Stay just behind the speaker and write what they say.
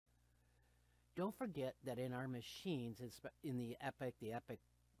Don't forget that in our machines, in the Epic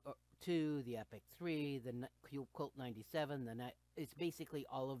 2, the Epic 3, the Quilt 97, it's basically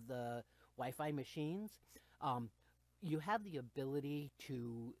all of the Wi-Fi machines. You have the ability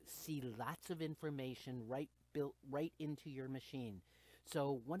to see lots of information built right into your machine.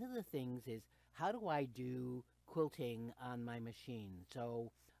 So one of the things is, how do I do quilting on my machine?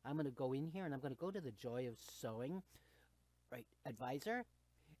 So I'm going to go in here and I'm going to go to the Joy of Sewing, right, Advisor,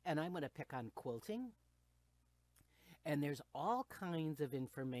 and I'm going to pick on quilting. And there's all kinds of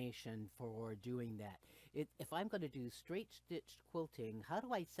information for doing that. If I'm going to do straight stitched quilting, how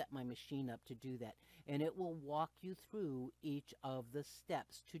do I set my machine up to do that? And it will walk you through each of the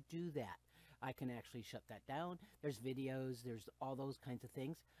steps to do that. I can actually shut that down. There's videos, there's all those kinds of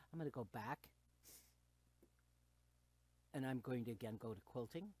things. I'm going to go back. And I'm going to again go to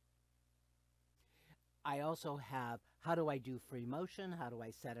quilting. I also have, how do I do free motion? How do I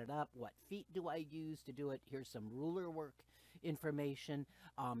set it up? What feet do I use to do it? Here's some ruler work information.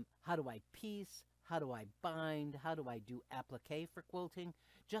 How do I piece? How do I bind? How do I do applique for quilting?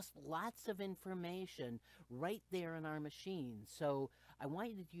 Just lots of information right there in our machine. So I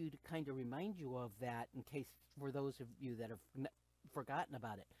wanted you to kind of remind you of that in case for those of you that have forgotten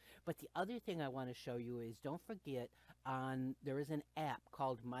about it. But the other thing I want to show you is, don't forget, there is an app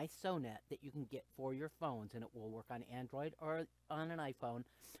called mySewnet that you can get for your phones, and it will work on Android or on an iPhone.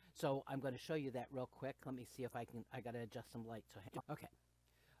 So I'm going to show you that real quick. Let me see if I got to adjust some light. Okay.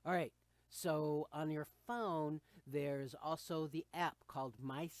 All right. So on your phone, there's also the app called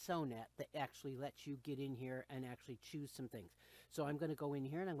mySewnet that actually lets you get in here and actually choose some things. So I'm going to go in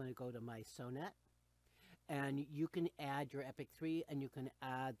here and I'm going to go to mySewnet. And you can add your Epic 3 and you can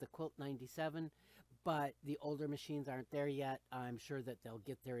add the Quilt 97, but the older machines aren't there yet. I'm sure that they'll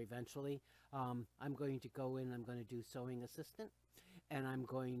get there eventually. I'm going to go in, I'm going to do Sewing Assistant, and I'm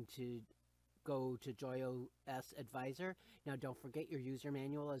going to go to JoyOS Advisor. Now don't forget, your user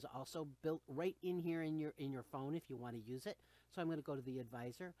manual is also built right in here in your phone if you want to use it. So I'm going to go to the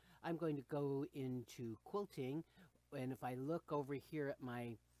Advisor. I'm going to go into Quilting, and if I look over here at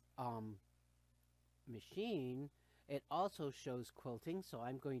my machine, it also shows quilting. So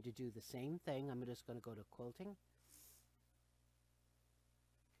I'm going to do the same thing. I'm just going to go to quilting.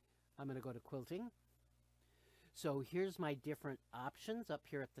 I'm going to go to quilting. So here's my different options up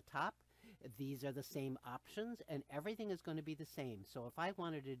here at the top. These are the same options and everything is going to be the same. So if I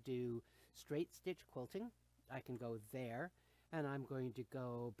wanted to do straight stitch quilting, I can go there, and I'm going to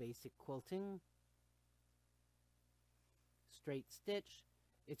go basic quilting, straight stitch.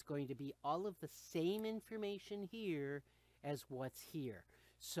 It's going to be all of the same information here as what's here.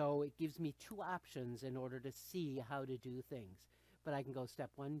 So it gives me two options in order to see how to do things. But I can go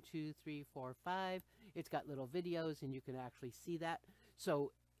step 1, 2, 3, 4, 5. It's got little videos and you can actually see that.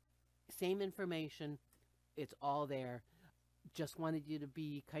 So same information, it's all there. Just wanted you to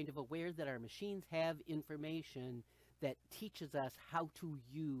be kind of aware that our machines have information that teaches us how to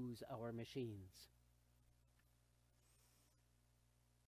use our machines.